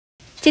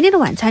今天的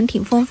晚餐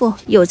挺丰富，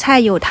有菜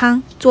有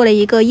汤，做了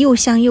一个又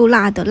香又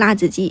辣的辣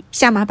子鸡，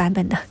夏妈版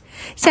本的。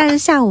现在是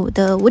下午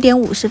的5点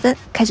50分，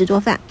开始做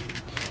饭。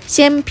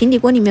先平底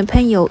锅里面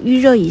喷油，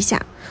预热一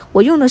下。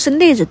我用的是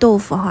内酯豆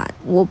腐哈，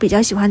我比较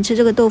喜欢吃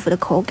这个豆腐的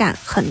口感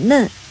很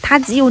嫩，它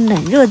只有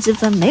冷热之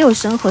分，没有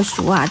生和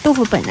熟啊。豆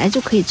腐本来就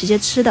可以直接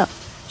吃的，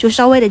就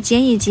稍微的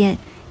煎一煎，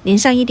淋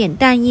上一点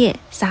蛋液，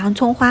撒上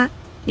葱花，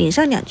淋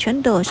上2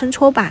圈的生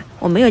抽吧。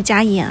我没有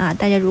加盐啊，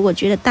大家如果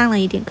觉得淡了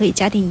一点，可以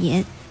加点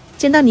盐。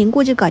煎到凝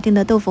固就搞定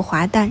的豆腐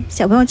滑蛋，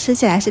小朋友吃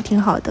起来是挺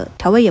好的，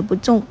调味也不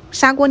重。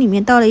砂锅里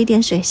面倒了一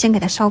点水，先给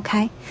它烧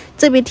开。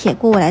这边铁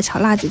锅我来炒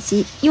辣子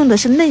鸡，用的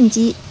是嫩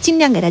鸡，尽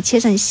量给它切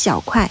成小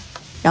块，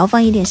然后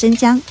放一点生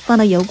姜，放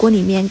到油锅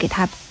里面给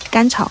它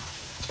干炒，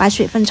把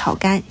水分炒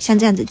干，像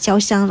这样子焦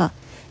香了，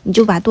你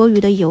就把多余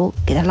的油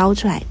给它捞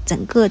出来，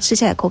整个吃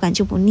起来口感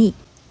就不腻。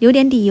留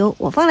点底油，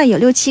我放了有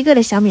6、7个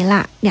的小米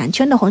辣，2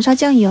圈的红烧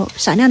酱油，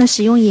少量的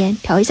食用盐，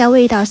调一下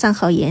味道，上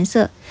好颜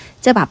色。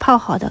再把泡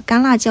好的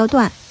干辣椒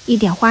段，一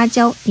点花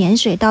椒，盐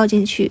水倒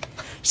进去，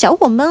小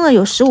火焖了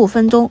有15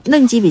分钟，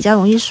嫩鸡比较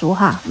容易熟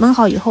哈。焖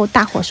好以后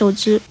大火收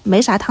汁，没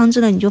啥汤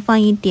汁了，你就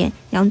放一点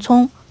洋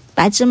葱、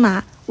白芝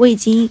麻、味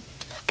精，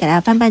给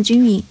它翻拌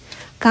均匀。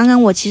刚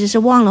刚我其实是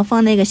忘了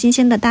放那个新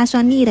鲜的大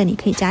蒜粒的，你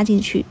可以加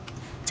进去。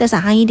再撒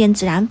上一点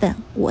孜然粉，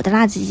我的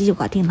辣子鸡就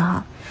搞定了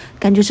哈。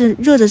感觉是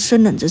热着吃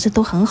冷着吃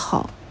都很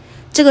好。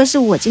这个是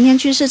我今天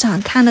去市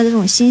场看的这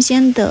种新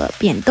鲜的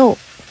扁豆，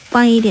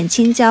放一点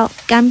青椒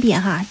干煸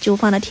哈，就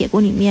放到铁锅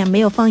里面，没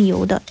有放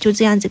油的，就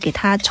这样子给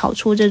它炒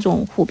出这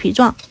种虎皮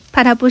状。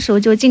怕它不熟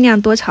就尽量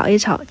多炒一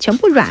炒，全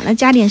部软了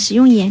加点食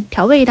用盐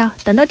调味道。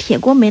等到铁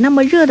锅没那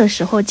么热的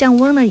时候，降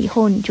温了以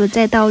后，你就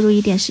再倒入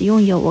一点食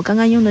用油，我刚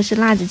刚用的是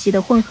辣子鸡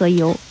的混合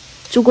油。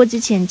出锅之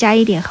前加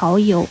一点蚝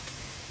油，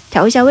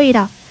调一下味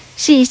道，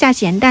试一下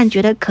咸淡，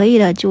觉得可以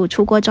了就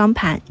出锅装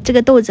盘。这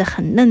个豆子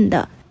很嫩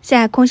的，现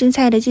在空心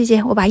菜的季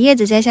节，我把叶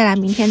子摘下来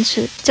明天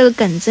吃。这个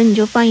梗子你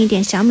就放一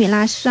点小米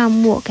辣蒜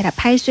末，给它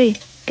拍碎，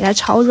给它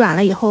炒软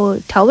了以后，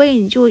调味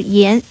你就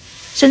盐、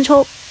生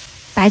抽、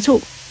白醋，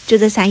就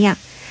这3样。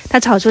它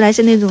炒出来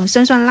是那种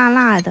酸酸辣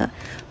辣的，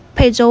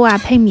配粥啊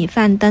配米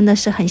饭真的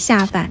是很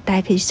下饭，大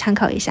家可以去参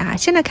考一下哈。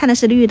现在看的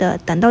是绿的，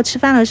等到吃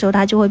饭的时候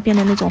它就会变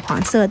得那种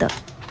黄色的。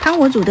汤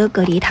我煮的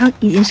蛤蜊汤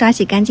已经刷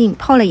洗干净，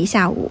泡了一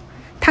下午。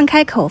烫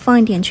开口，放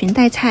一点裙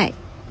带菜、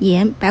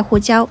盐、白胡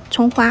椒、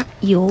葱花、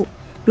油。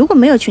如果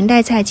没有裙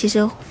带菜，其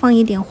实放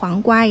一点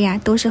黄瓜呀，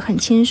都是很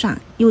清爽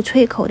又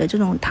脆口的，这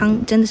种汤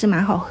真的是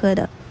蛮好喝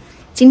的。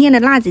今天的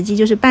辣子鸡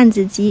就是半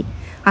只鸡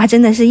啊，真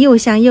的是又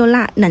香又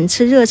辣，冷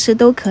吃热吃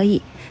都可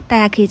以。大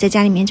家可以在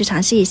家里面去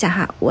尝试一下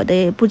哈。我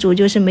的不足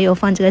就是没有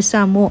放这个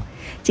蒜末。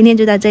今天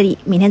就到这里，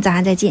明天早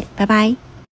上再见，拜拜。